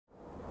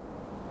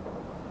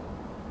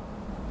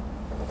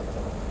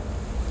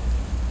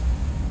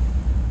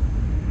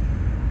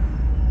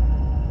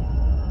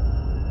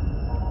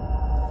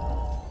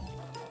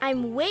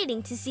I'm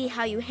waiting to see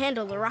how you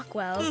handle the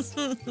Rockwells.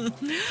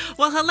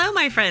 Well, hello,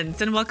 my friends,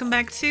 and welcome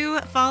back to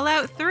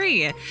Fallout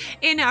 3.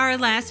 In our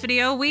last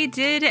video, we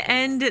did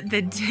end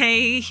the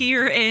day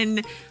here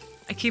in...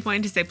 I keep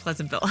wanting to say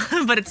Pleasantville,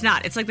 but it's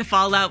not. It's like the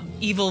Fallout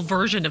evil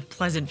version of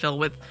Pleasantville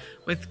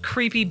with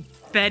creepy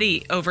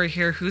Betty over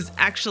here, who's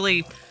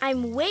actually...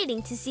 I'm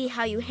waiting to see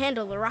how you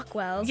handle the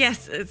Rockwells.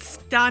 Yes, it's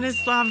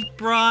Stanislaus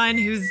Braun,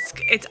 who's...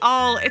 It's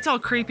all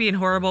creepy and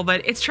horrible,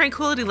 but it's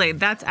Tranquility Lane.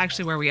 That's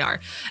actually where we are.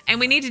 And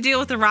we need to deal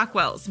with the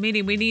Rockwells,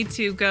 meaning we need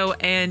to go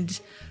and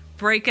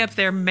break up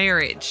their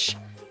marriage.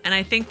 And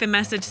I think the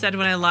message said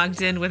when I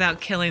logged in without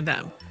killing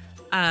them.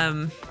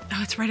 Oh,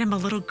 it's right, I'm a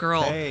little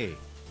girl. Hey.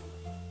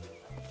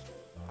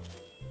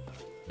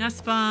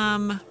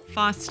 Neusbaum,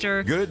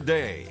 Foster. Good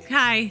day.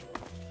 Hi.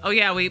 Oh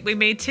yeah, we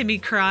made Timmy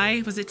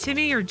cry. Was it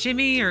Timmy or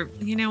Jimmy or,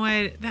 you know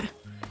what?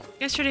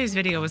 Yesterday's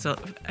video was,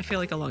 I feel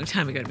like a long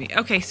time ago to me.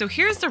 Okay, so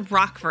here's the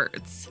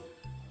Rockfords'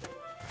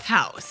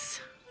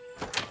 house.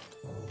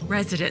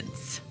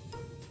 Residence.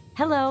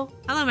 Hello.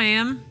 Hello,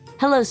 ma'am.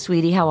 Hello,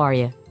 sweetie. How are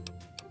you?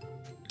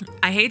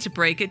 I hate to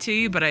break it to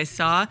you, but I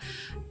saw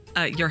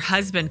your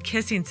husband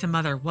kissing some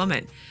other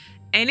woman.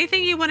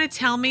 Anything you want to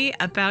tell me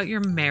about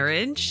your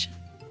marriage?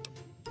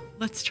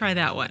 Let's try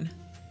that one.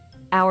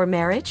 Our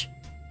marriage?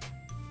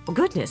 Oh,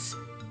 goodness.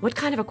 What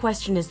kind of a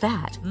question is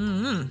that?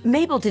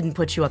 Mabel didn't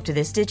put you up to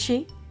this, did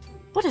she?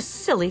 What a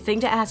silly thing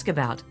to ask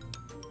about.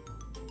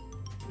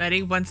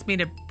 Betty wants me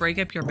to break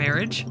up your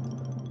marriage?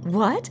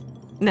 What?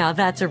 Now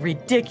that's a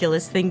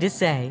ridiculous thing to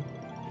say.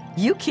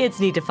 You kids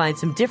need to find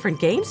some different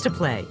games to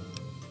play.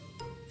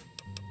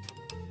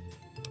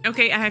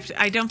 Okay,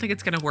 I don't think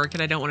it's going to work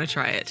and I don't want to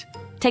try it.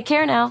 Take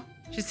care now.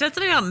 She said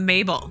something about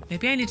Mabel.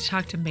 Maybe I need to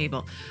talk to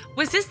Mabel.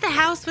 Was this the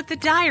house with the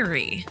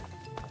diary?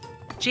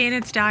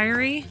 Janet's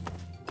diary?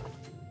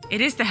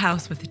 It is the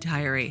house with the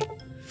diary.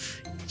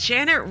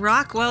 Janet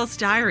Rockwell's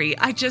diary.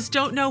 I just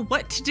don't know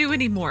what to do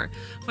anymore.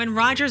 When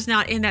Roger's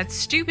not in that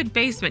stupid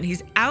basement,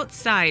 he's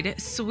outside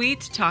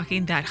sweet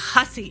talking that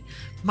hussy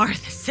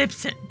Martha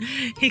Simpson.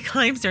 He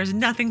claims there's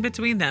nothing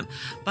between them,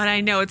 but I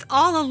know it's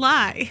all a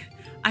lie.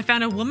 I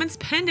found a woman's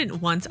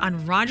pendant once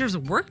on Roger's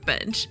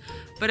workbench,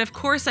 but of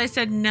course I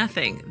said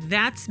nothing.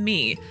 That's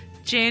me,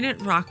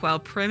 Janet Rockwell,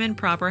 prim and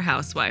proper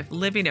housewife,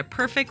 living a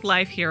perfect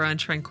life here on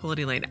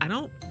Tranquility Lane.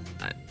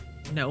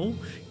 No,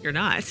 you're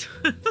not.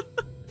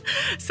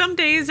 Some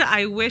days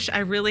I wish I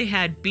really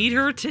had beat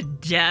her to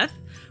death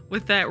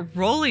with that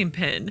rolling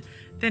pin.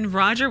 Then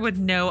Roger would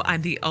know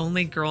I'm the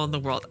only girl in the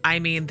world. I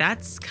mean,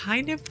 that's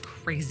kind of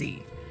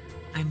crazy.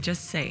 I'm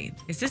just saying.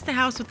 Is this the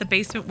house with the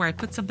basement where I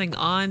put something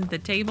on the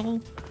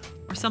table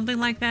or something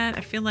like that?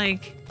 I feel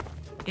like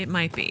it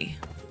might be.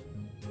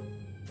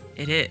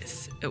 It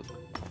is. Oh.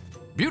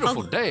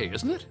 Beautiful day,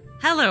 isn't it?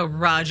 Hello,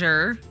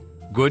 Roger.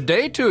 Good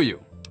day to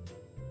you.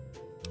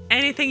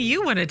 Anything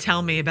you want to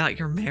tell me about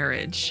your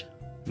marriage?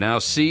 Now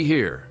see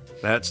here.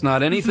 That's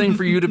not anything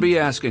for you to be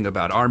asking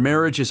about. Our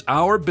marriage is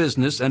our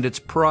business and it's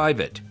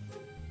private.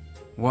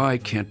 Why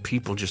can't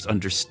people just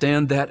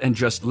understand that and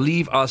just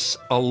leave us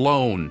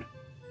alone?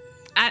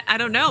 I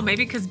don't know.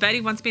 Maybe because Betty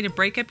wants me to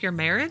break up your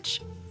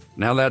marriage?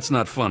 Now that's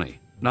not funny.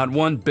 Not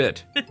one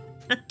bit.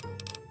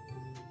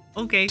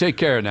 Okay. Take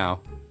care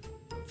now.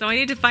 So I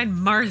need to find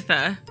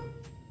Martha.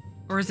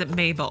 Or is it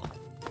Mabel?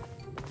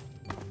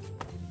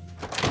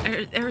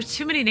 There are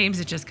too many names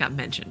that just got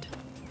mentioned.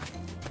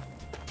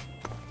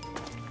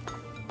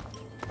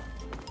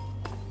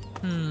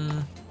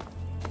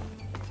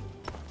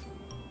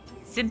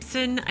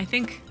 Simpson, I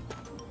think.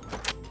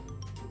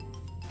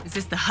 Is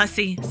this the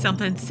hussy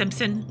something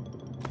Simpson?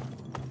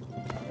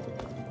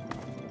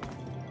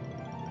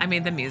 I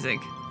mean, the music.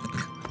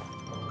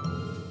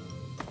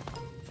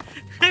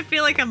 I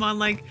feel like I'm on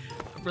like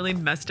a really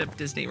messed up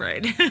Disney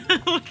ride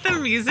with the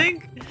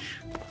music.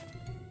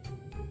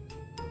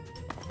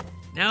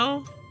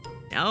 No.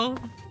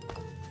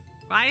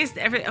 Why is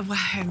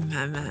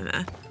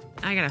I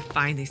gotta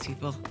find these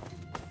people.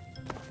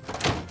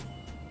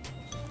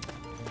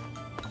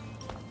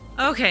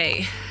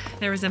 Okay,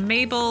 there was a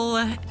Mabel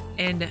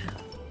and...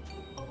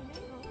 Oh,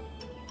 Mabel,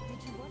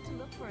 did you want to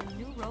look for a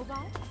new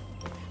robot?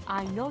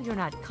 I know you're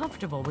not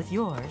comfortable with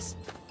yours.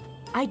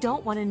 I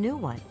don't want a new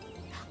one.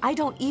 I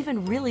don't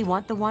even really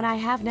want the one I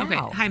have now. Okay,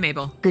 hi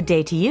Mabel. Good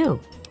day to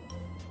you.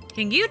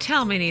 Can you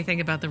tell me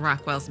anything about the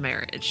Rockwell's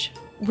marriage?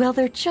 Well,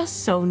 they're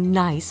just so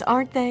nice,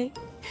 aren't they?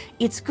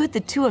 It's good the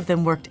two of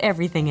them worked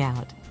everything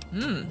out.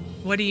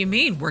 What do you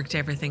mean, worked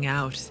everything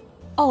out?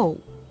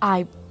 Oh,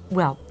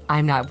 well,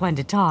 I'm not one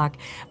to talk,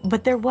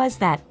 but there was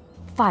that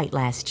fight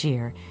last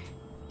year.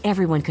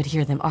 Everyone could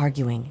hear them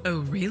arguing.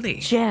 Oh, really?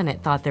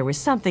 Janet thought there was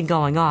something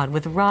going on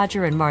with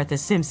Roger and Martha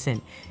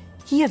Simpson.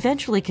 He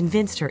eventually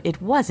convinced her it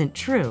wasn't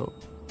true.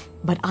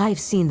 But I've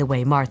seen the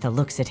way Martha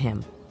looks at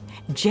him.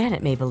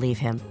 Janet may believe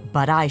him,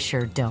 but I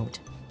sure don't.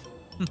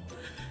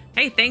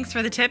 Hey, thanks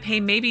for the tip.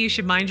 Hey, maybe you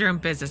should mind your own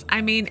business.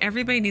 I mean,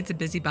 everybody needs a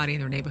busybody in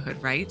their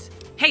neighborhood, right?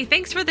 Hey,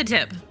 thanks for the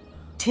tip.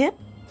 Tip?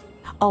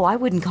 Oh, I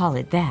wouldn't call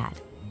it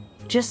that.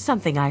 Just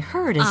something I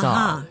heard is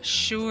all.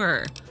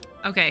 Sure.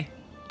 Okay.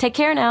 Take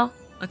care now.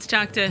 Let's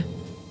talk to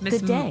Miss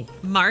Good day.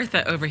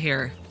 Martha over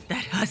here.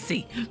 That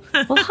hussy.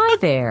 Well, hi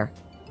there.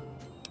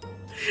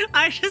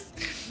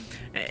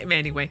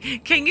 Anyway,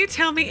 can you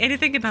tell me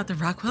anything about the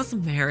Rockwell's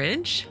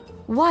marriage?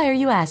 Why are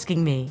you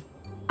asking me?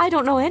 I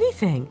don't know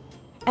anything.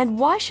 And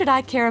why should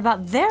I care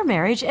about their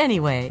marriage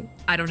anyway?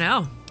 I don't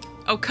know.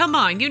 Oh, come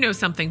on. You know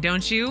something,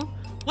 don't you?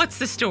 What's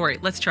the story?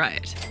 Let's try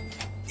it.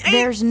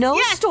 There's no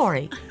Yes!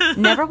 story.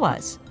 Never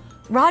was.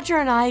 Roger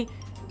and I,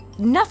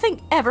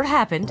 nothing ever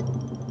happened.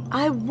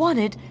 I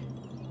wanted...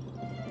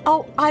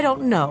 Oh, I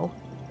don't know.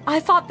 I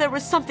thought there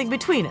was something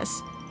between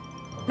us.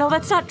 No,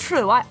 that's not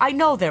true. I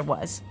know there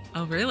was.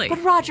 Oh, really?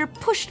 But Roger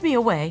pushed me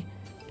away,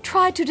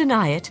 tried to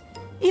deny it.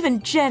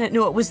 Even Janet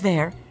knew it was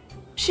there.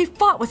 She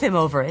fought with him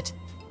over it.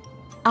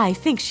 I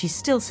think she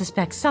still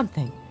suspects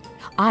something.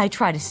 I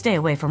try to stay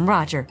away from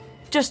Roger,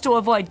 just to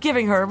avoid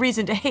giving her a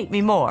reason to hate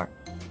me more.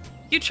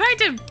 You tried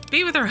to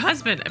be with her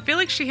husband. I feel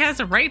like she has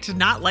a right to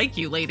not like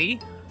you,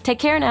 lady. Take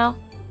care now.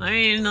 I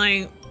mean,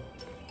 like...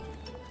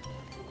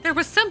 There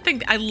was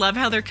something... I love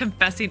how they're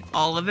confessing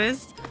all of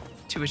this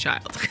to a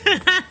child.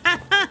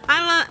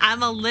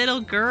 I'm a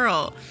little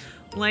girl.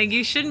 Like,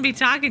 you shouldn't be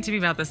talking to me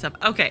about this stuff.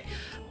 Okay,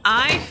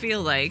 I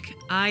feel like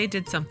I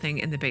did something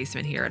in the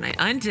basement here, and I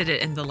undid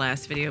it in the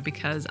last video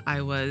because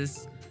I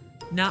was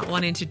not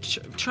wanting to...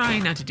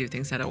 trying not to do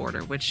things out of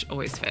order, which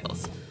always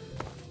fails.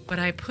 But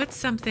I put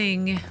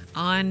something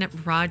on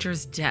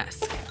Roger's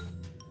desk.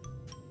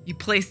 You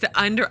place the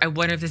I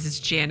wonder if this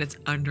is Janet's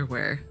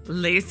underwear.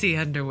 Lacy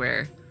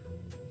underwear.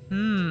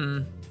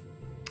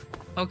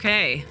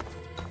 Okay.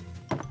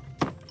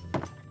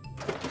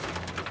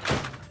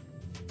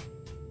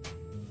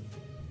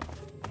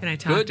 Can I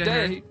talk Good to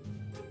day. her?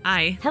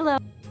 Hi. Hello.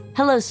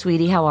 Hello,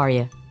 sweetie. How are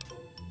you?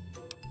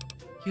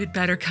 You'd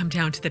better come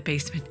down to the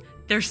basement.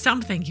 There's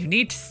something you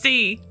need to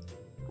see.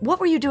 What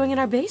were you doing in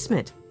our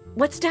basement?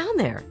 What's down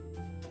there?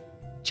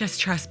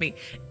 Just trust me.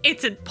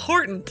 It's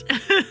important.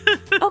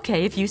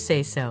 Okay, if you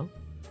say so.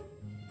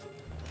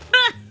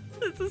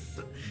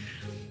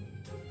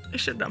 I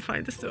should not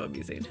find this so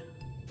amusing.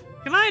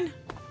 Come on.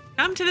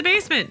 Come to the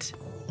basement.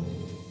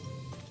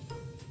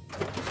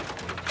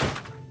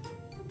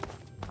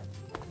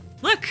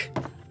 Look.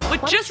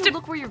 What Why just don't you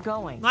look where you're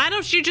going? Why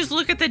don't you just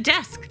look at the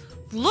desk?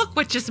 Look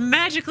what just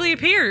magically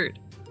appeared.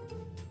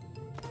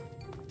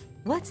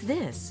 What's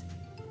this?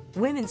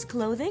 Women's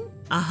clothing?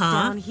 Uh-huh.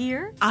 Down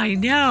here? I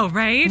know,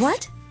 right?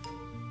 What?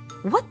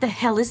 What the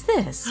hell is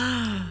this?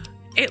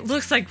 It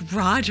looks like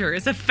Roger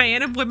is a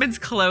fan of women's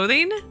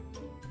clothing.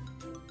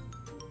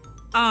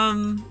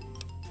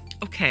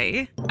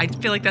 Okay. I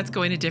feel like that's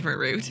going a different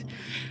route.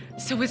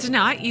 So it's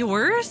not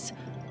yours?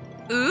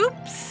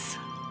 Oops.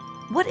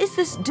 What is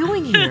this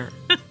doing here?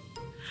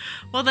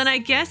 Well, then I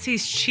guess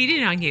he's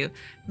cheating on you.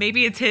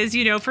 Maybe it's his,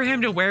 for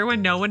him to wear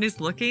when no one is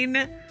looking.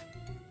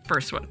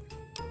 First one.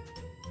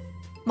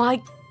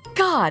 My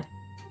God!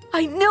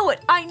 I knew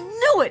it! I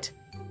knew it!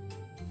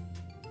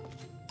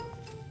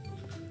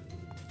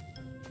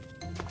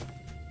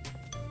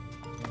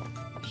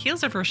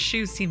 Heels of her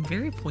shoes seem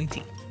very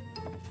pointy.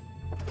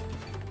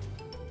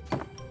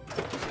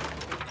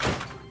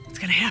 What's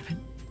gonna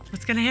happen?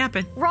 What's gonna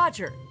happen?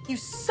 Roger, you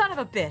son of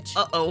a bitch!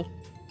 Uh-oh.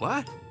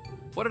 What?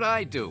 What did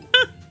I do?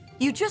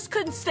 You just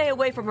couldn't stay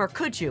away from her,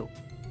 could you?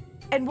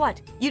 And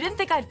what? You didn't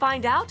think I'd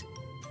find out?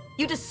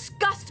 You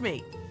disgust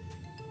me!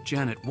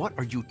 Janet, what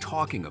are you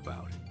talking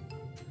about?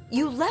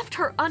 You left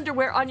her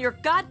underwear on your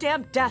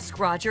goddamn desk,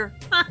 Roger.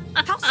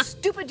 How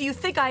stupid do you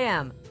think I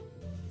am?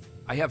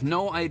 I have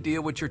no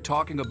idea what you're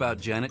talking about,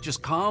 Janet.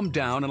 Just calm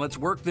down and let's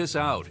work this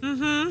out.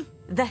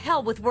 The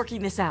hell with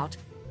working this out.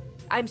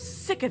 I'm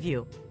sick of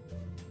you.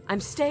 I'm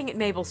staying at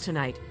Mabel's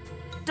tonight.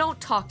 Don't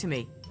talk to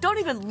me. Don't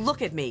even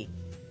look at me.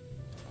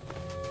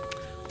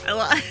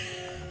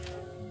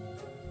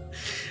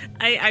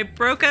 I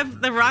broke up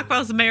the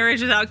Rockwell's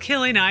marriage without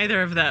killing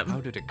either of them.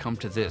 How did it come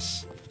to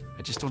this?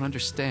 I just don't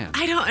understand.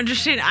 I don't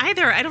understand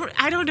either.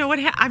 I don't know what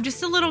I'm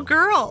just a little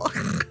girl.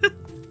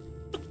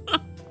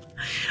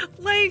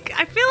 Like,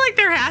 I feel like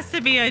there has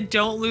to be a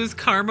don't lose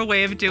karma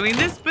way of doing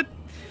this, but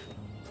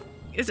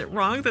is it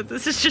wrong that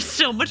this is just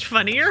so much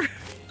funnier?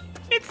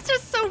 It's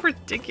just so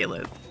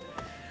ridiculous.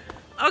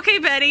 Okay,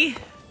 Betty.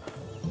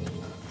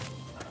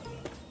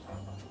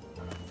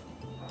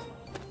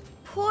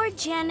 Poor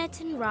Janet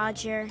and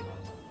Roger.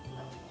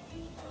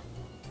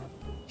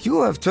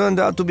 You have turned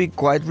out to be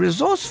quite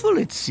resourceful,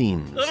 it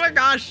seems. Oh my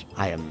gosh.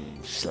 I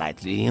am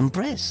slightly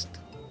impressed.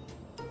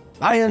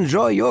 I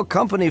enjoy your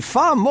company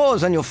far more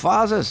than your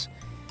father's.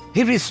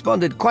 He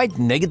responded quite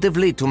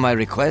negatively to my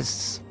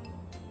requests.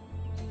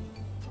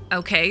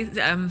 Okay,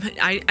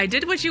 I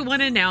did what you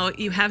wanted. Now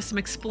you have some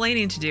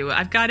explaining to do.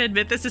 I've got to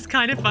admit, this is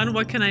kind of fun.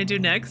 What can I do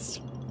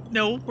next?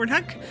 No, we're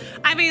not.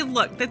 I mean,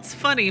 look, that's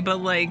funny,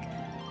 but like,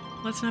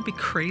 let's not be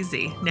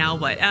crazy. Now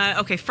what?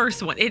 Okay,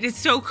 first one. It is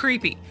so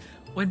creepy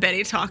when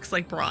Betty talks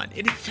like Braun.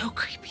 It is so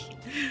creepy.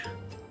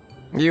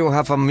 You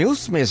have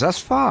amused me thus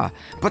far,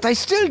 but I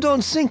still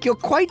don't think you're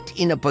quite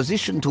in a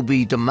position to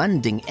be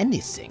demanding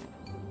anything.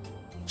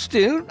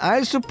 Still,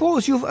 I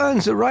suppose you've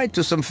earned the right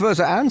to some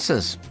further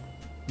answers.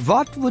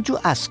 What would you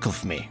ask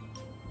of me?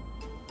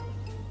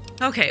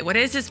 Okay, what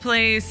is this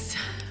place?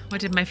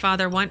 What did my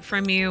father want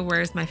from you?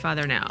 Where's my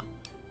father now?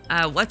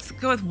 Let's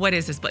go with what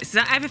is this place?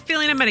 I have a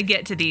feeling I'm going to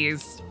get to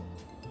these,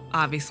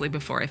 obviously,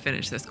 before I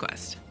finish this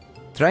quest.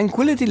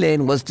 Tranquility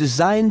Lane was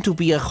designed to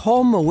be a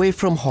home away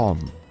from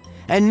home.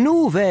 A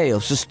new way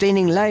of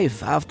sustaining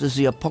life after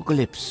the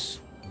apocalypse.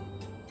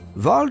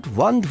 Vault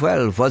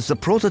 112 was the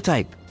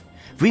prototype.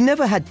 We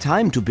never had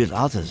time to build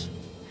others.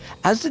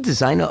 As the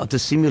designer of the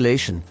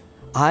simulation,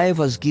 I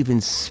was given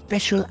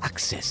special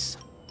access.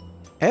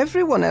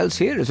 Everyone else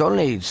here is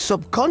only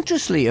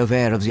subconsciously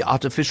aware of the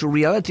artificial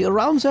reality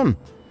around them.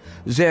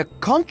 Their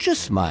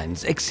conscious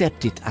minds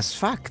accept it as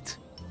fact.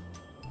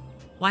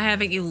 Why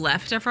haven't you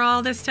left after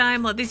all this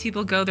time? Let these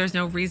people go. There's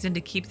no reason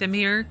to keep them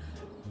here.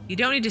 You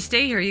don't need to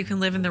stay here. You can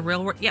live in the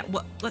real world. Yeah,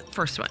 well,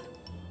 first one.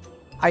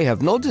 I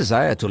have no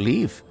desire to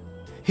leave.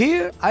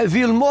 Here, I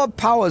wield more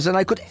power than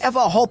I could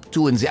ever hope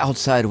to in the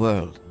outside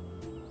world.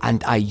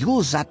 And I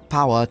use that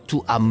power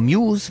to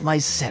amuse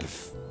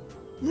myself.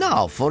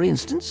 Now, for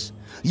instance,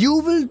 you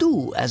will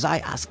do as I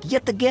ask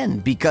yet again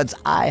because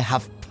I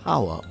have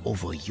power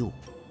over you.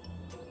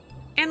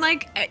 And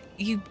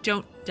you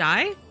don't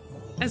die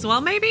as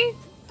well, maybe?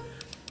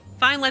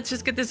 Fine, let's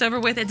just get this over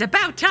with. It's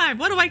about time.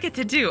 What do I get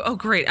to do? Oh,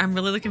 great. I'm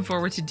really looking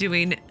forward to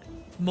doing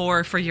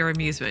more for your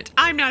amusement.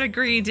 I'm not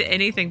agreeing to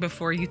anything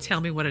before you tell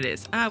me what it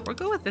is. We'll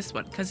go with this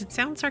one because it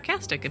sounds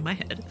sarcastic in my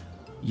head.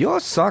 Your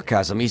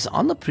sarcasm is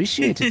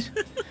unappreciated.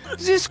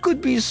 This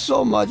could be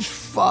so much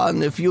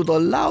fun if you'd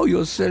allow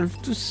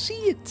yourself to see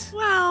it.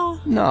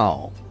 Well...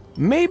 No,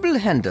 Mabel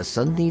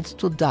Henderson needs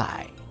to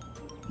die.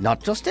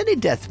 Not just any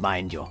death,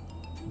 mind you,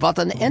 but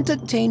an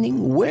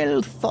entertaining,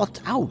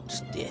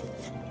 well-thought-out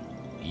death.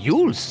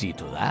 You'll see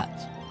to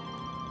that.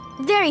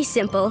 Very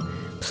simple.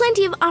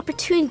 Plenty of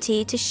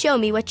opportunity to show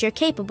me what you're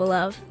capable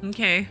of.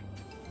 Okay.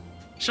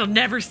 She'll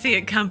never see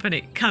it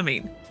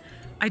coming.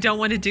 I don't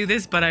want to do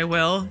this, but I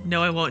will.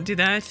 No, I won't do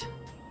that.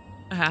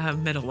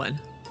 Middle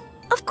one.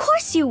 Of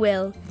course you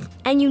will.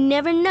 And you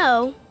never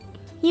know.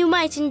 You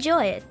might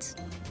enjoy it.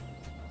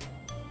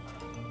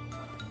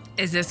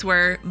 Is this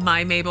where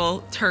my Mabel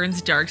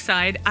turns dark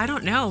side? I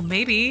don't know.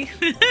 Maybe.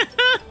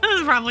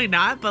 Probably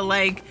not, but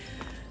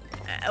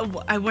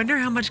I wonder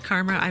how much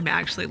karma I'm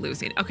actually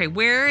losing. Okay,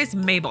 where is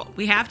Mabel?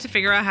 We have to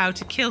figure out how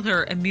to kill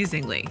her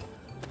amusingly.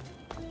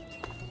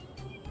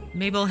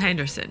 Mabel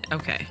Henderson.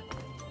 Okay.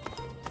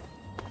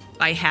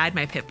 If I had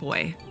my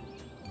Pip-Boy,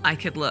 I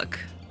could look.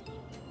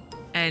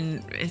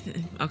 And,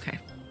 okay.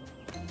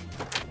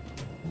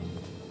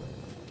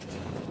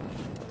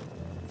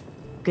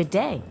 Good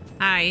day.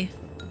 Hi.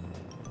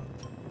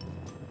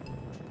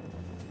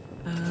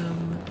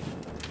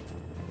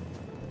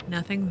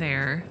 Nothing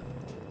there.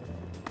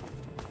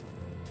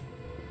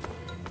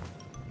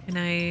 Can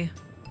I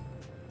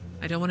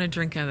don't want to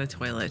drink out of the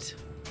toilet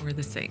or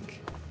the sink.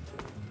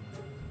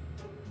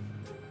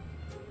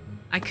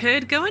 I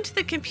could go into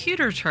the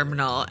computer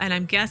terminal, and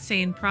I'm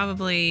guessing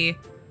probably...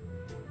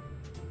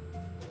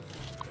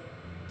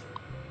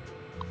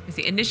 Is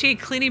the initiate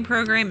cleaning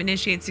program,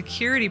 initiate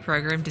security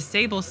program,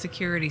 disable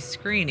security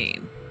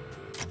screening.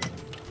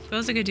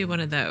 Suppose I could do one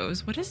of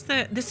those. What is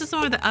the... This is the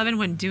one where the oven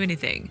wouldn't do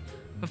anything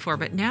before,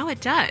 but now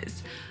it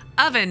does.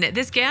 Oven,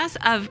 this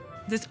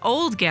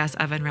old gas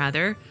oven,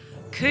 rather,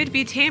 could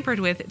be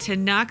tampered with to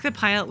knock the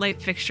pilot light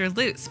fixture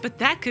loose, but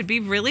that could be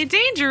really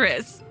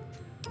dangerous.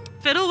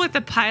 Fiddle with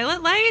the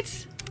pilot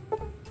light?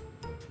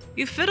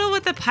 You fiddle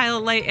with the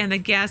pilot light and the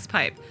gas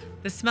pipe.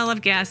 The smell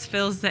of gas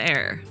fills the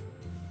air.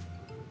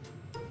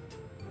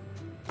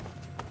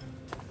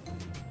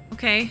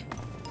 Okay.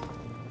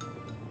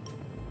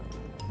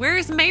 Where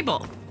is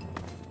Mabel?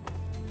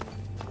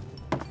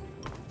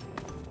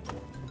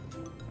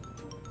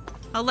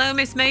 Hello,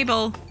 Miss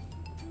Mabel.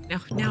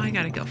 Now I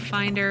gotta go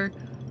find her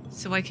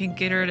so I can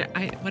get her to...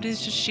 what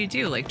does she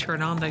do? Like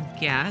turn on the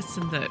gas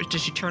and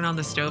does she turn on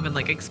the stove and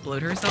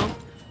explode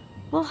herself?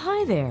 Well,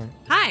 hi there.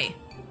 Hi.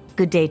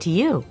 Good day to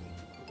you.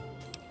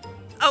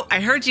 Oh,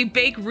 I heard you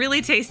bake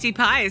really tasty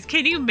pies.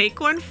 Can you make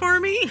one for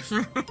me?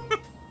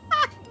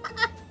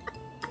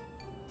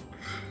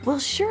 Well,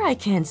 sure I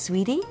can,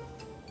 sweetie.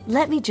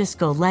 Let me just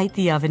go light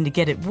the oven to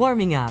get it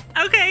warming up.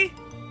 Okay.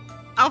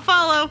 I'll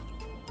follow.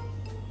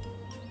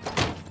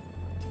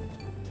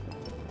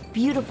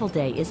 Beautiful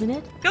day, isn't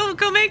it?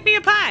 Go make me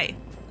a pie.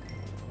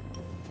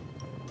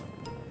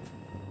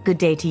 Good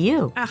day to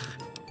you. Ugh.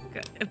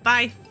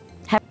 Bye.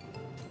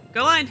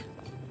 Go on.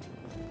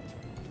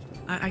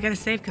 I gotta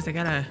save because I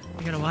gotta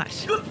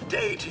watch. Good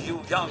day to you,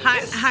 young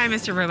miss. Hi,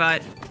 Mr.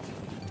 Robot.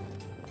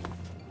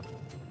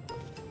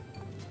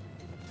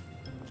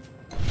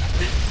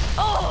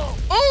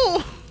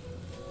 Oh!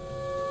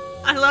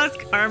 I lost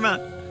karma.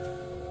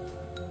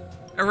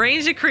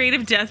 Arrange a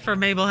creative death for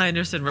Mabel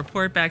Henderson.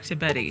 Report back to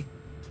Betty.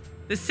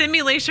 The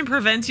simulation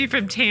prevents you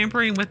from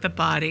tampering with the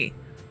body.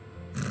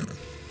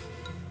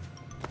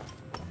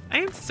 I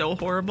am so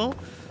horrible.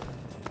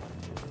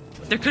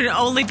 There could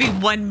only be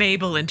one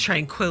Mabel in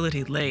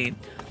Tranquility Lane.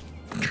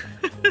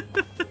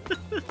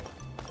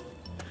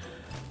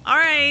 All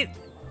right.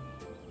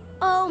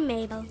 Oh,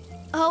 Mabel.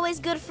 Always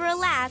good for a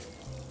laugh.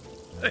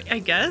 I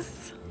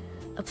guess.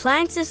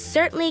 Appliances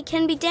certainly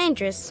can be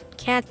dangerous,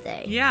 can't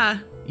they? Yeah.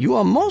 You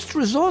are most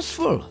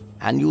resourceful,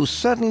 and you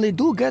certainly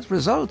do get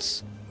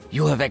results.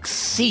 You have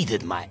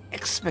exceeded my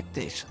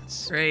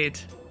expectations.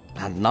 Great.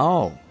 And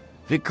now,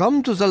 we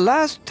come to the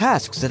last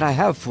tasks that I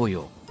have for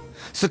you.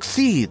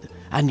 Succeed,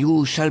 and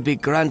you shall be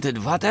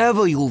granted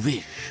whatever you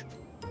wish.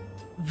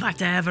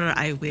 Whatever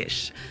I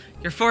wish.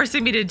 You're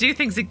forcing me to do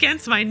things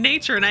against my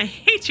nature, and I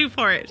hate you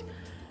for it.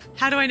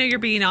 How do I know you're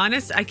being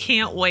honest? I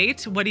can't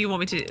wait. What do you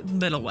want me to do?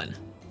 Middle one.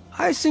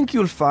 I think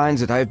you'll find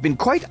that I have been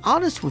quite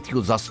honest with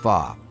you thus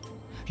far.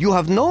 You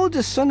have no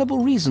discernible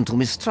reason to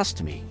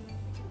mistrust me.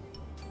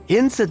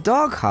 In the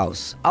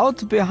doghouse,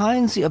 out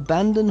behind the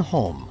abandoned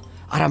home,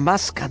 are a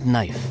mask and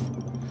knife.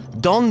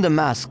 Don the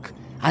mask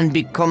and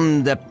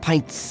become the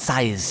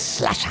pint-sized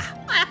slasher.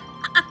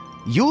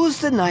 Use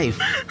the knife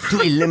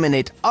to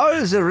eliminate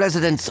all the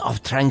residents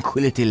of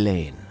Tranquility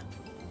Lane.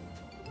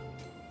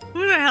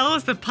 Who the hell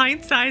is the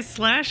pint-sized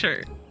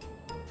slasher?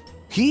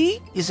 He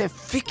is a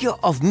figure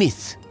of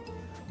myth,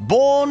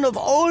 born of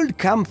old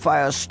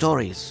campfire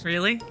stories.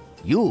 Really?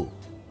 You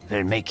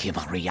will make him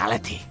a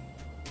reality.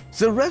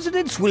 The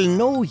residents will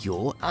know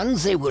you and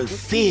they will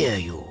fear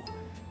you.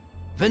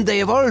 When they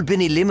have all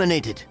been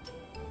eliminated,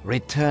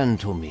 return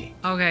to me.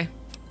 Okay.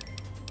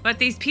 But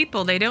these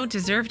people, they don't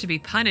deserve to be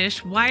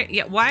punished. Why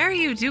are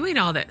you doing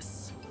all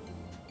this?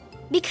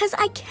 Because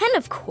I can,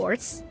 of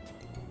course.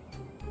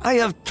 I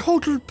have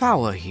total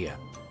power here.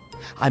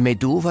 I may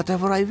do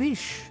whatever I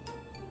wish.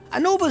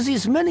 And over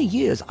these many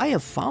years, I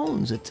have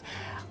found that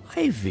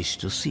I wish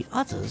to see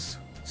others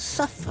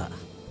suffer.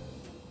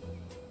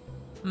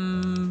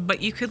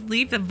 But you could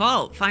leave the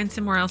vault, find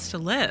somewhere else to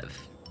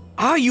live.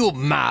 Are you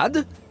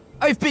mad?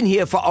 I've been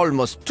here for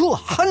almost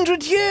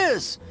 200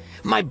 years.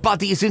 My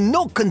body is in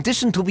no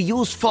condition to be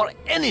used for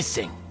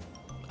anything.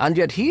 And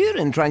yet here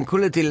in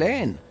Tranquility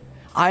Lane,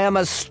 I am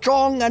as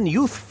strong and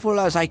youthful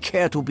as I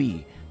care to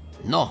be.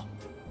 No,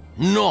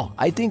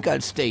 I think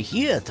I'll stay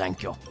here,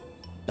 thank you.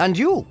 And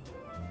you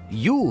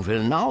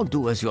will now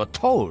do as you're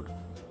told.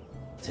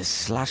 The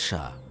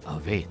slasher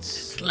awaits.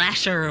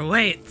 Slasher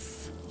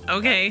awaits.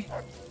 Okay.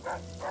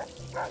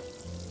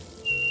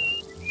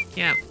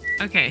 Yeah,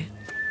 okay.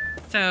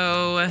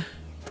 So,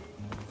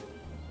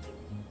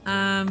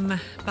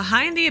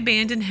 behind the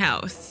abandoned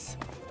house,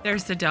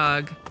 there's the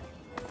dog.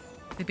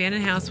 The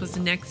abandoned house was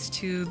next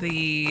to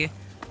the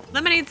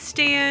lemonade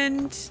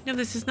stand. No,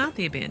 this is not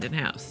the abandoned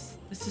house.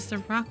 This is the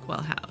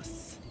Rockwell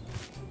house.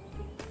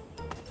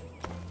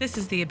 This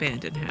is the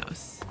abandoned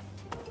house.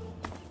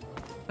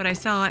 But I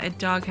saw a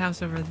dog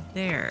house over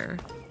there.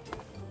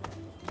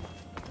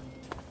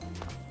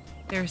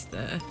 There's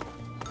the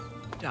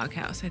dog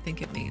house, I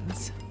think it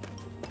means.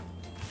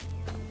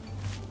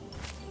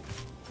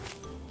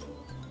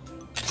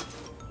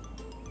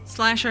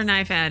 Slasher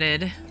knife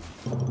added.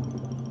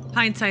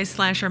 Pint-sized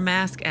slasher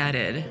mask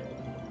added.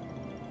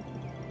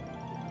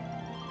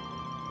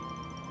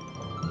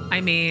 I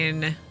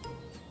mean,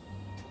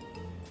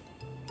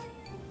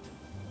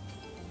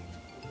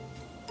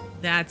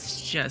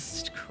 that's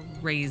just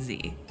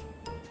crazy.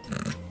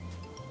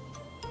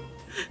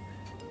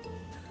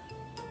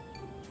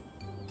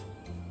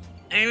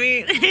 I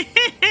mean,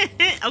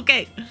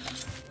 okay,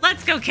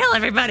 let's go kill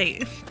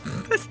everybody.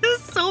 This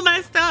is so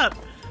messed up.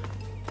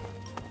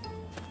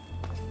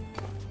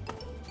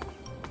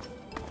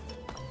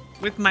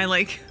 With my,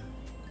 like,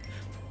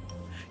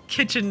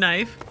 kitchen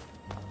knife.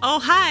 Oh,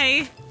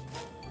 hi.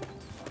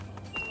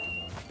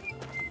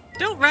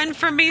 Don't run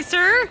from me,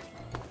 sir.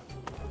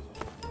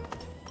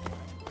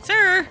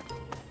 Sir.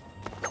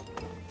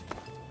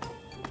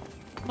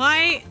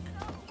 Why?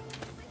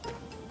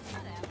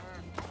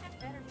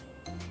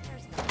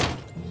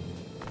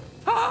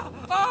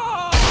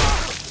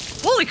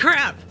 Holy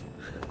crap.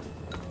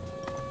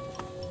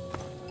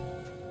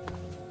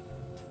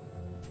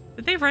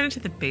 Did they run into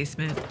the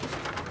basement?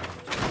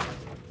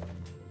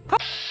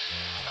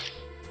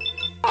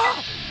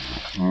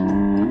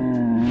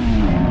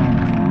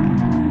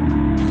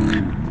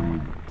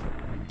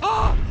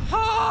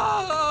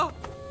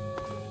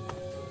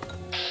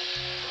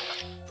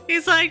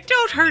 He's like,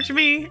 don't hurt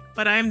me,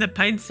 but I am the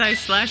pint-sized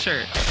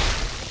slasher.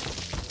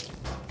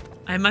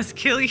 I must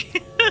kill you.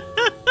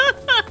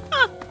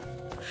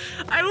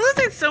 I'm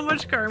losing so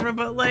much karma,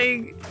 but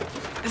like,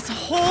 this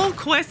whole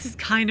quest is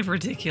kind of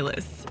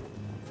ridiculous.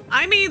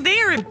 I mean, they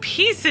are in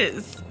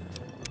pieces.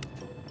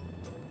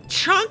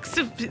 Chunks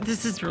of,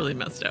 this is really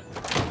messed up.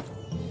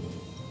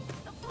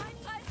 The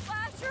pint-sized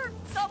slasher!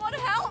 Someone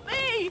help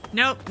me!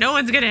 Nope, no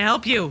one's gonna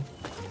help you.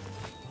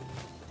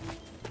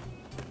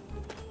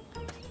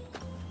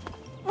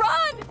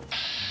 Run!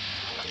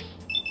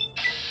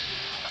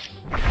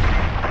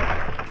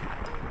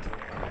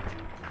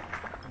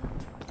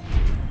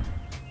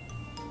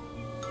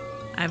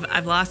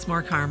 I've lost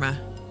more karma.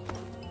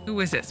 Who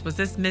was this? Was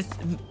this Miss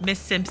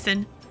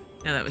Simpson?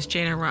 No, that was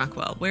Jana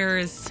Rockwell. Where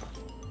is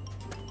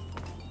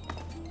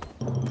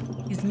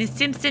Miss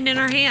Simpson in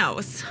her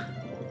house?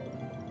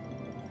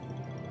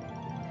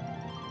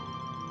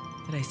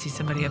 Did I see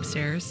somebody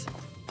upstairs?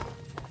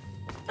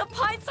 The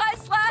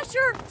pint-sized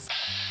slasher!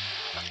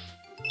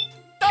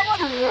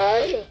 Someone...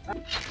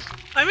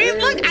 I mean,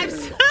 look, I'm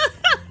so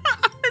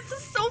this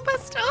is so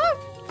messed up.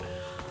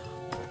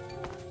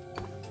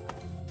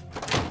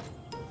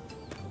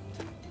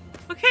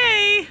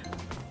 Okay.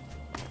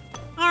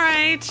 All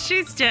right,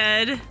 she's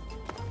dead.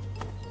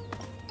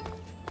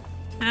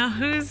 Now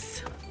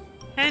who's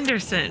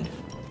Henderson?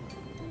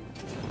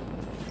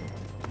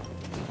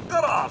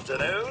 Good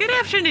afternoon. Good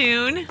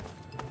afternoon.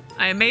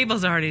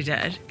 Mabel's already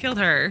dead. Killed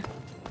her.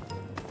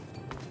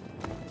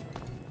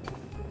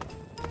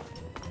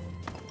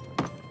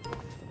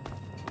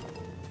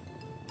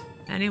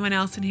 Anyone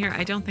else in here?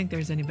 I don't think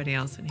there's anybody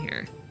else in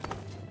here.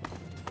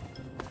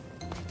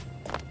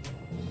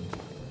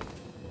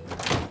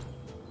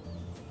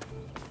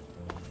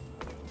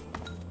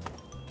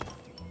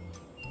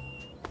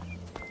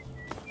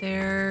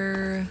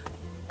 There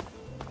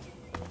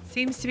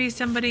seems to be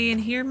somebody in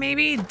here,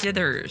 maybe?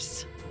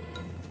 Dithers.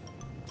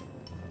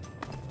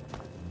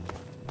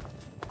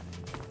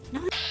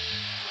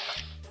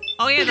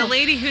 Oh yeah, the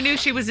lady who knew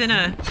she was in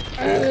a...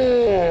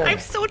 I'm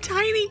so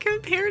tiny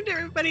compared to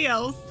everybody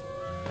else.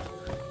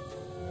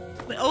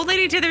 The old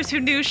lady Dithers who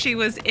knew she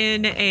was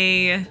in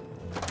an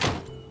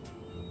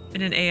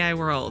AI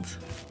world,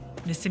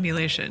 in a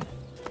simulation.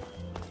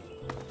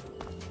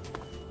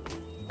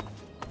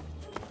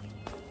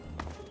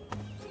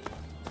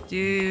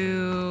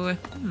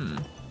 Am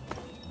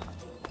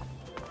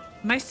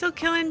I still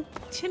killing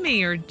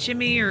Timmy or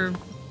Jimmy or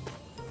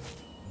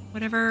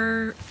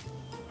whatever?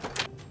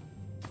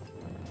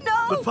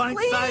 No, The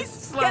pint-sized please,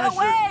 slasher. get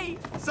away!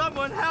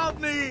 Someone help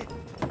me!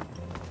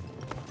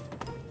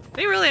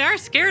 They really are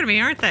scared of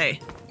me, aren't they?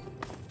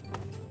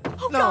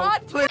 Oh, No,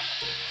 God! please.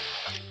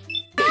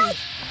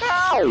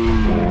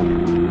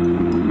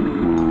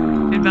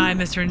 Goodbye,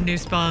 Mr.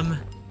 Neusbaum.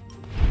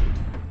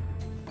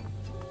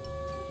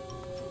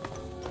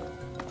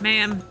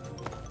 Ma'am.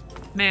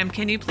 Ma'am,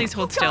 can you please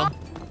hold still?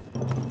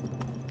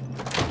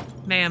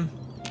 Ma'am.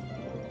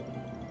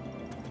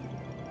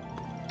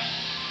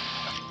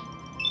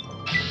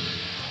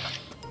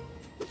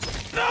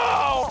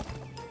 No!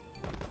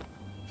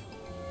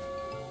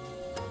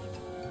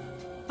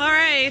 All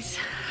right.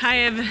 I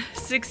have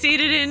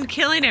succeeded in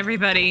killing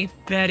everybody,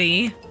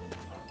 Betty.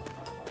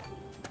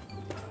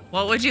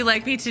 What would you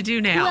like me to do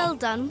now? Well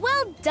done,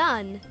 well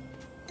done.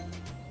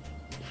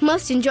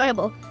 Most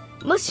enjoyable.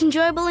 Most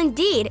enjoyable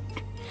indeed.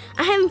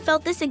 I haven't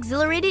felt this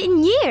exhilarated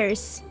in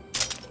years.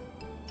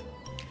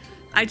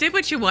 I did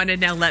what you wanted,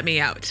 now let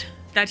me out.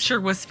 That sure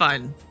was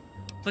fun.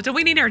 But don't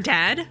we need our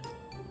dad?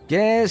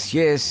 Yes,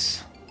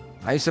 yes.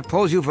 I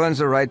suppose you've earned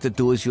the right to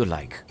do as you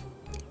like.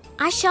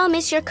 I shall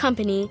miss your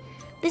company.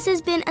 This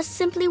has been a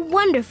simply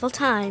wonderful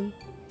time.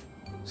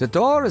 The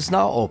door is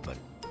now open.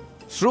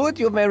 Through it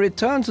you may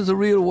return to the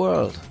real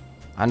world,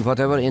 and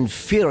whatever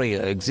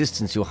inferior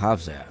existence you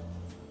have there.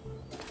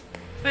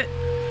 But...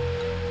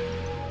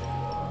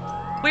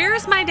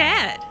 where's my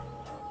dad?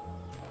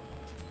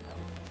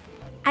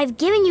 I've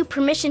given you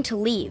permission to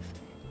leave.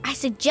 I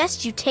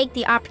suggest you take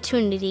the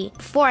opportunity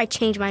before I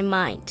change my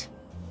mind.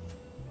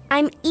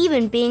 I'm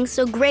even being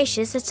so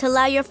gracious as to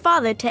allow your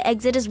father to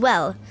exit as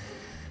well.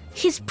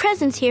 His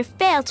presence here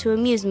failed to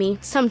amuse me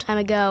some time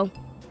ago.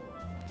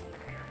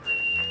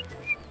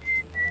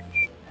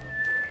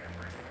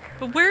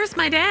 But where's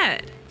my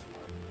dad?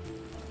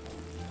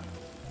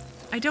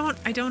 I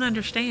don't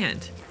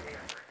understand.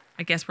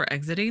 I guess we're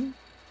exiting.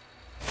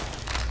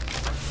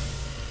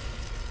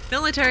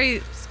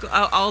 Military school,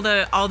 all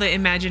the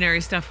imaginary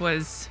stuff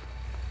was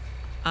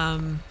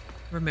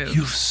removed.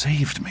 You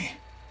saved me.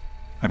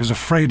 I was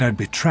afraid I'd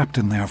be trapped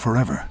in there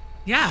forever.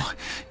 Yeah. Oh,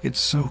 it's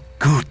so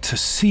good to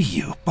see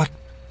you, but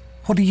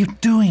what are you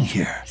doing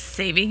here?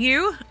 Saving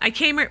you? I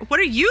came here. What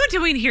are you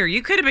doing here?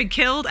 You could have been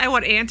killed. I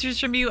want answers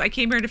from you. I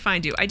came here to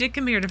find you. I did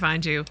come here to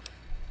find you,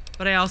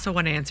 but I also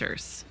want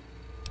answers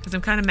because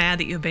I'm kind of mad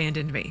that you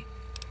abandoned me.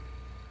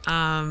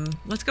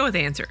 Let's go with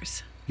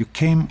answers. You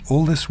came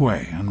all this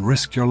way and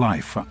risked your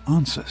life for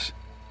answers.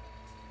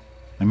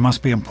 They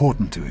must be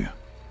important to you.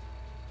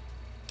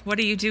 What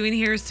are you doing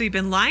here? So you've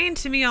been lying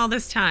to me all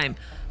this time.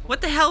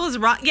 What the hell is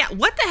wrong? Yeah,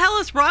 what the hell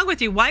is wrong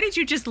with you? Why did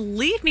you just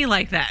leave me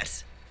like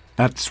that?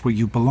 That's where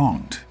you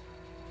belonged.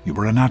 You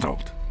were an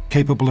adult,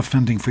 capable of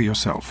fending for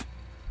yourself,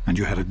 and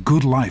you had a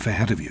good life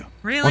ahead of you.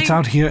 Really? What's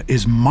out here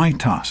is my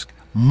task,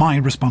 my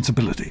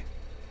responsibility.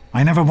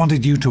 I never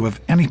wanted you to have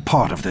any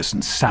part of this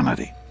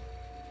insanity.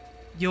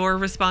 Your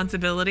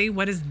responsibility?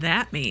 What does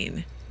that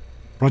mean?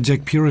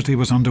 Project Purity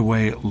was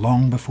underway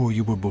long before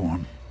you were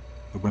born.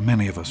 There were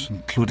many of us,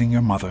 including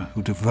your mother,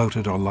 who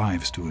devoted our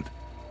lives to it.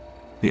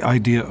 The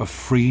idea of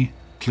free,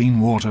 clean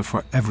water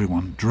for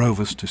everyone drove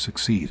us to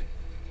succeed.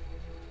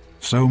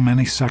 So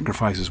many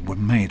sacrifices were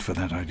made for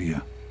that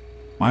idea.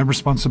 My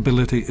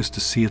responsibility is to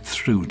see it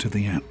through to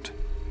the end,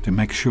 to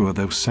make sure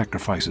those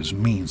sacrifices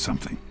mean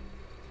something.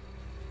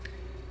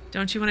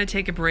 Don't you want to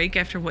take a break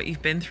after what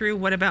you've been through?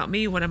 What about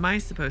me? What am I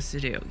supposed to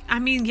do? I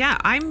mean, yeah,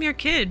 I'm your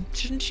kid.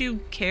 Shouldn't you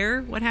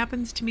care what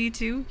happens to me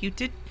too? You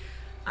did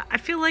I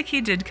feel like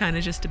he did kind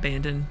of just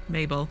abandon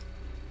Mabel.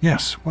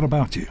 Yes, what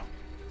about you?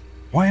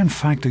 Why in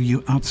fact are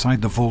you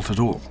outside the vault at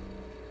all?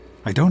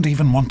 I don't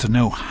even want to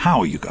know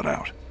how you got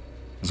out.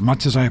 As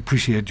much as I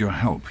appreciate your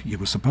help, you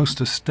were supposed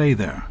to stay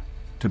there,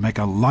 to make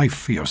a life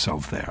for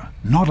yourself there,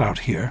 not out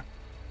here.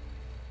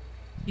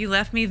 You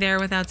left me there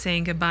without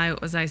saying goodbye.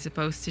 What was I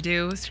supposed to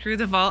do? Screw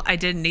the vault. I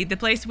didn't need the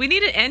place. We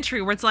need an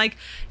entry where it's like,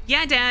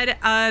 yeah,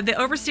 Dad, the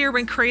overseer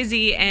went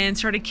crazy and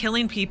started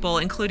killing people,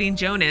 including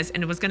Jonas,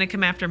 and was going to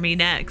come after me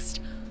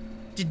next.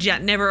 Did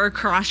that never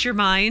cross your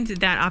mind?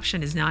 That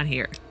option is not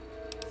here.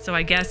 So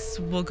I guess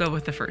we'll go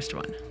with the first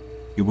one.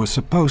 You were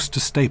supposed to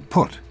stay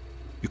put.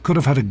 You could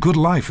have had a good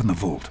life in the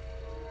vault.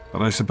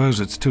 But I suppose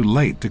it's too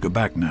late to go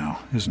back now,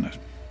 isn't it?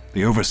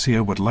 The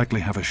overseer would likely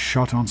have a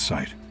shot on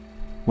sight.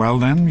 Well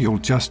then, you'll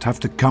just have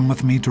to come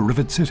with me to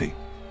Rivet City.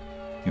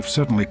 You've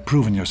certainly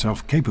proven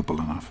yourself capable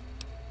enough.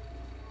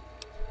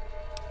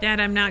 Dad,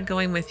 I'm not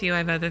going with you. I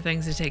have other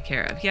things to take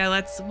care of.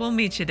 Yeah, we'll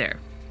meet you there.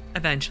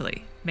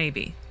 Eventually.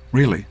 Maybe.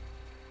 Really?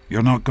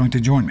 You're not going to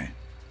join me?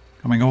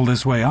 Coming all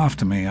this way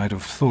after me, I'd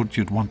have thought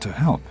you'd want to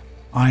help.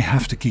 I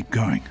have to keep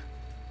going.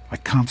 I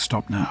can't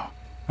stop now.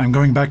 I'm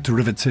going back to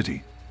Rivet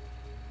City.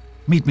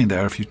 Meet me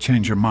there if you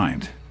change your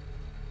mind.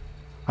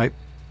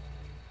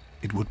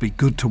 It would be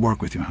good to work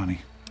with you,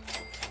 honey.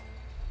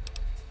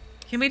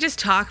 Can we just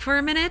talk for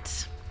a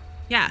minute?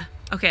 Yeah.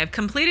 Okay, I've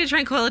completed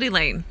Tranquility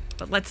Lane,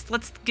 but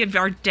let's give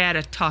our dad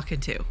a talking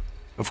to.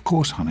 Of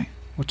course, honey.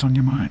 What's on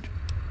your mind?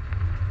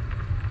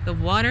 The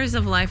waters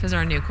of life is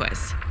our new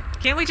quest.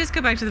 Can't we just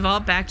go back to the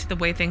vault, back to the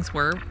way things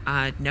were?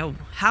 No.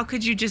 How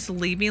could you just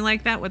leave me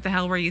like that? What the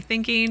hell were you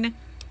thinking?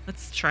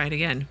 Let's try it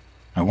again.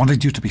 I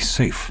wanted you to be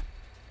safe.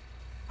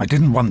 I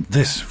didn't want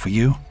this for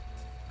you.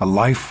 A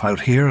life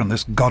out here in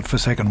this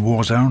godforsaken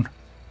war zone.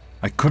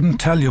 I couldn't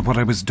tell you what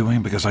I was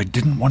doing because I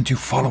didn't want you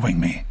following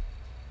me.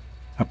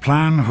 A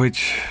plan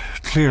which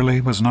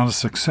clearly was not as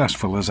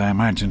successful as I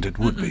imagined it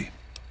would be.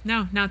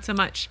 No, not so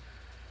much.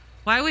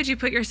 Why would you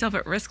put yourself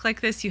at risk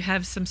like this? You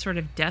have some sort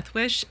of death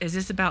wish? Is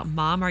this about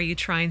Mom? Are you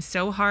trying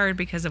so hard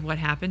because of what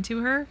happened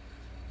to her?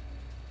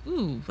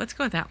 Ooh, let's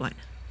go with that one.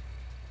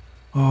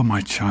 Oh,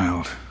 my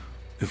child.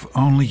 If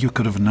only you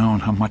could have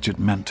known how much it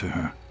meant to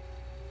her.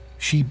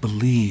 She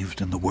believed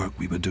in the work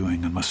we were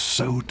doing and was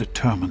so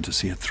determined to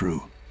see it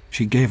through.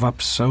 She gave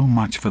up so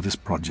much for this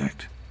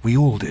project. We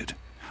all did.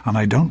 And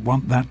I don't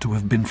want that to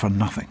have been for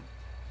nothing.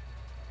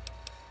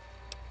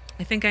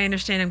 I think I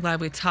understand. I'm glad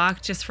we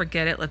talked. Just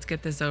forget it. Let's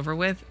get this over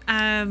with.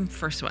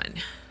 First one.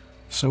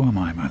 So am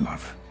I, my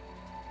love.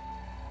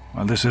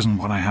 While this isn't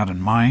what I had in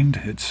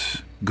mind,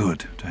 it's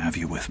good to have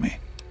you with me.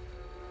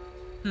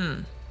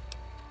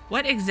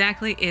 What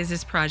exactly is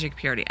this Project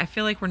Purity? I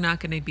feel like we're not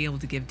going to be able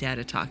to give Dad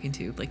a talking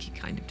to like he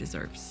kind of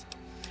deserves.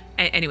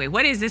 Anyway,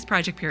 what is this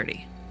Project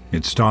Purity?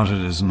 It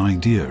started as an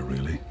idea,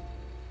 really.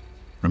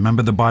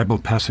 Remember the Bible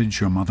passage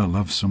your mother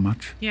loves so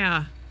much?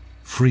 Yeah.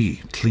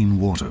 Free, clean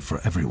water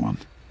for everyone.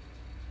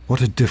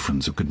 What a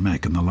difference it could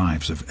make in the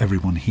lives of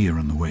everyone here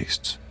in the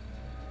wastes.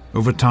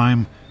 Over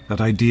time, that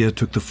idea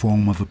took the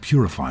form of a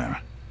purifier.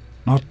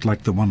 Not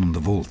like the one in the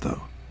vault,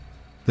 though.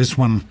 This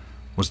one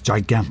was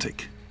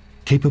gigantic,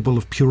 capable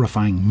of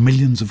purifying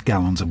millions of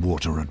gallons of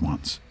water at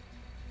once.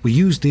 We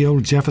used the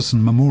old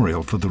Jefferson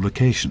Memorial for the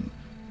location,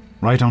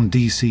 right on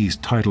DC's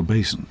tidal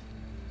basin.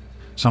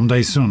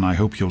 Someday soon, I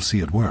hope you'll see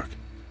it work.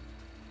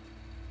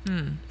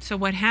 So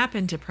what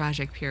happened to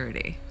Project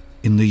Purity?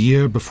 In the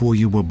year before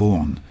you were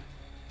born,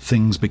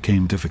 things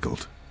became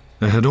difficult.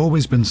 There had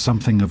always been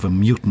something of a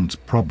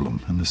mutant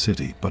problem in the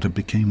city, but it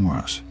became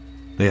worse.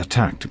 They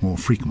attacked more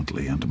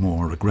frequently and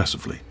more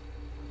aggressively.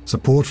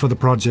 Support for the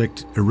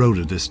project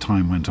eroded as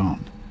time went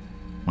on.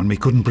 When we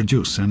couldn't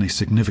produce any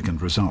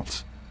significant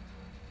results,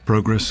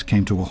 progress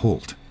came to a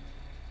halt.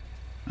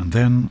 And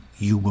then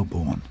you were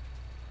born.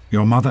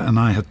 Your mother and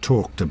I had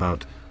talked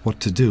about what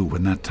to do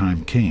when that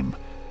time came,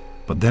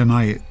 but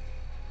then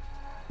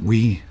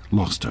we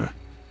lost her,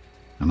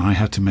 and I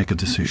had to make a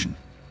decision.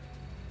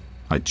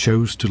 I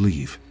chose to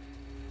leave.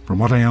 From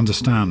what I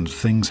understand,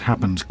 things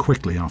happened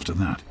quickly after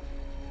that.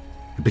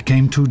 It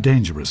became too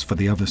dangerous for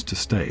the others to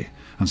stay,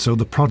 and so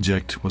the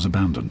project was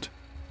abandoned.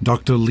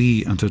 Dr.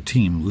 Lee and her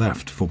team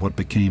left for what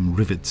became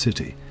Rivet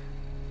City,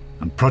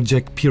 and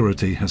Project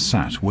Purity has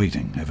sat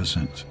waiting ever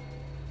since.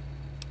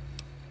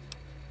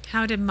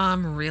 How did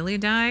Mom really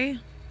die?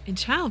 In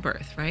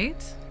childbirth,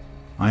 right?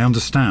 I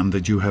understand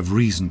that you have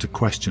reason to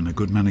question a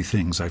good many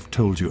things I've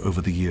told you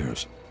over the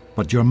years,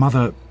 but your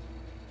mother...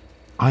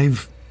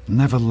 I've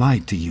never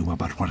lied to you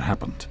about what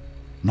happened.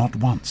 Not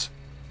once.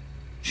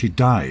 She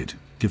died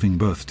giving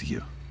birth to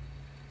you.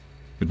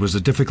 It was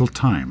a difficult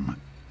time.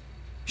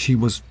 She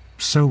was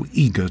so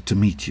eager to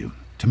meet you,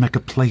 to make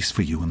a place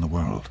for you in the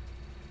world.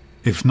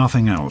 If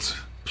nothing else,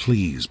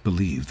 please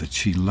believe that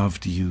she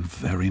loved you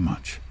very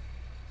much.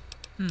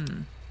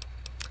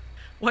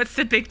 What's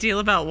the big deal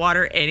about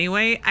water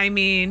anyway? I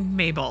mean,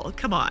 Mabel,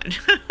 come on.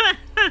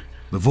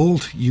 The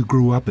vault you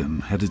grew up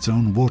in had its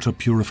own water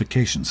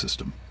purification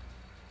system.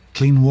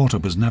 Clean water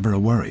was never a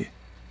worry.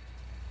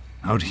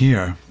 Out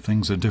here,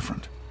 things are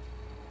different.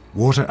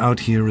 Water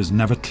out here is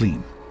never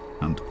clean,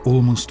 and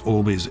almost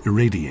always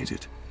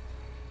irradiated.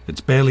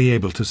 It's barely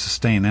able to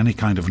sustain any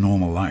kind of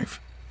normal life.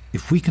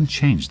 If we can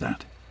change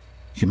that,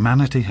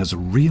 humanity has a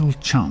real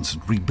chance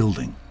at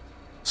rebuilding,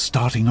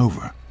 starting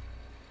over.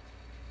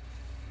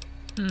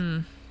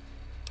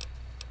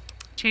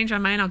 Change my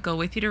mind, I'll go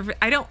with you to...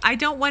 I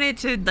don't want it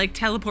to, like,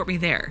 teleport me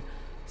there.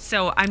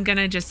 So I'm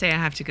gonna just say I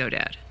have to go,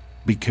 Dad.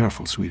 Be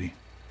careful, sweetie.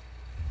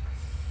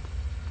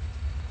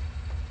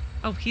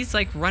 Oh, he's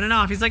like running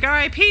off. He's like, all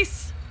right,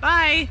 peace.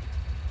 Bye.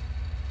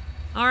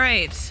 All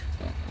right.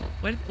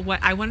 What?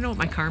 I want to know what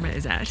my karma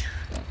is at.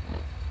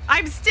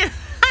 I'm still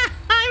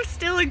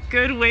a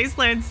good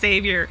Wasteland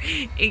savior.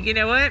 And you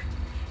know what?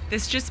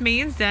 This just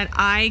means that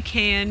I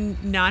can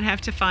not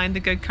have to find the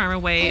good karma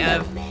way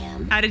of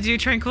how to do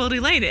Tranquility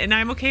Lane, and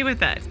I'm okay with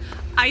that.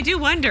 I do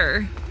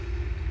wonder.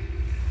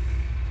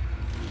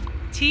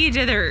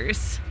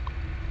 Dithers.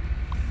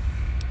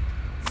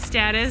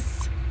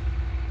 Status.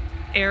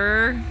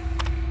 Error.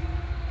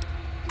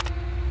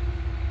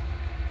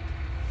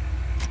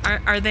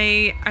 Are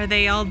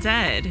they all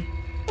dead?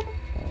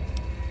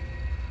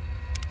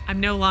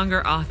 I'm no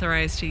longer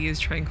authorized to use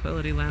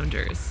Tranquility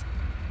Loungers.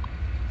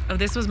 Oh,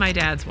 this was my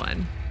dad's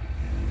one.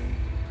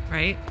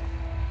 Right?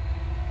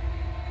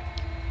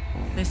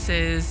 This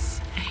is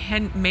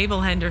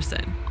Mabel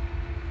Henderson.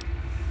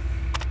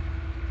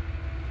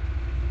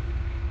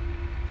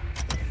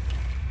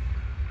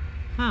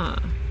 Huh.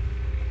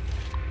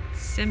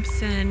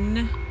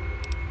 Simpson.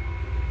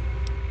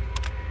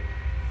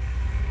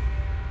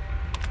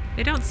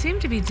 They don't seem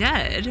to be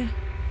dead.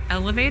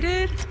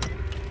 Elevated?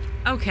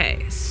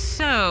 Okay,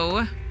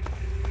 so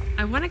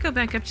I want to go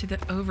back up to the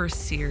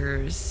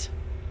Overseer's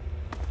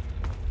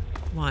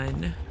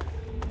one.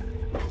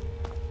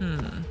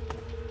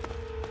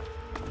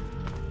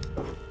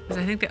 Because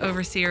I think the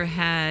Overseer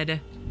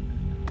had...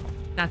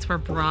 That's where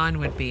Braun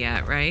would be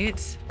at,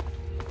 right?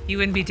 He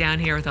wouldn't be down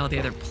here with all the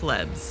other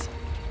plebs.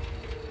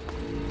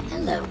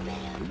 Hello,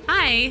 ma'am.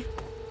 Hi.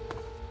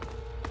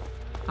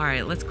 All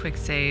right, let's quick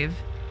save.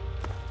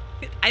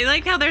 I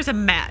like how there's a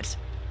mat.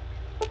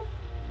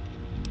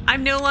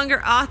 I'm no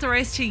longer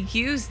authorized to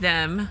use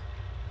them.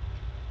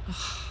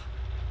 Ugh.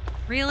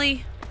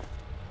 Really?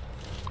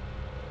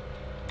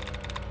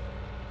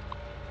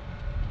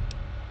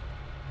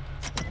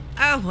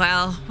 Oh,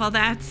 well,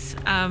 that's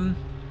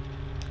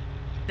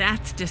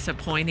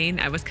disappointing.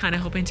 I was kind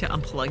of hoping to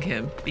unplug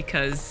him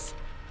because,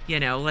 you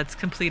know, let's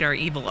complete our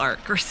evil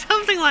arc or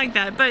something like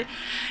that. But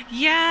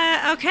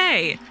yeah,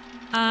 okay.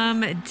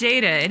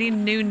 Data, any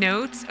new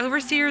notes?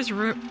 Overseer's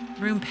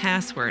room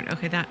password.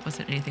 Okay, that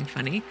wasn't anything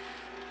funny.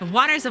 The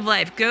Waters of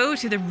Life, go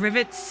to the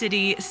Rivet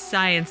City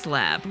Science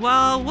Lab.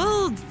 Well,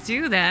 we'll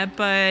do that,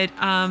 but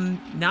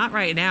not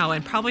right now,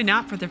 and probably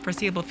not for the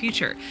foreseeable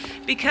future.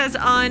 Because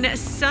on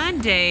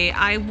Sunday,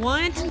 I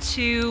want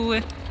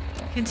to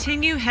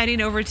continue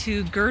heading over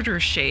to Girder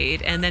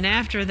Shade, and then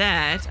after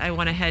that, I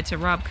want to head to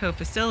Robco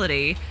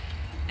facility.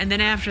 And then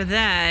after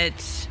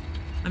that,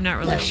 I'm not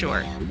really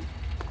sure.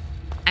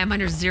 I'm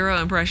under zero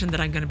impression that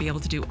I'm going to be able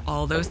to do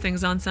all those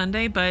things on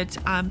Sunday, but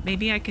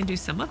maybe I can do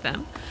some of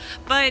them.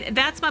 But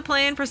that's my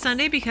plan for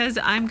Sunday because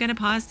I'm going to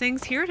pause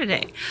things here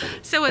today.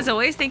 So as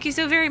always, thank you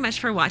so very much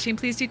for watching.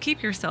 Please do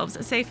keep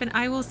yourselves safe, and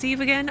I will see you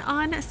again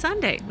on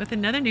Sunday with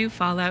another new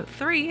Fallout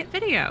 3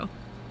 video.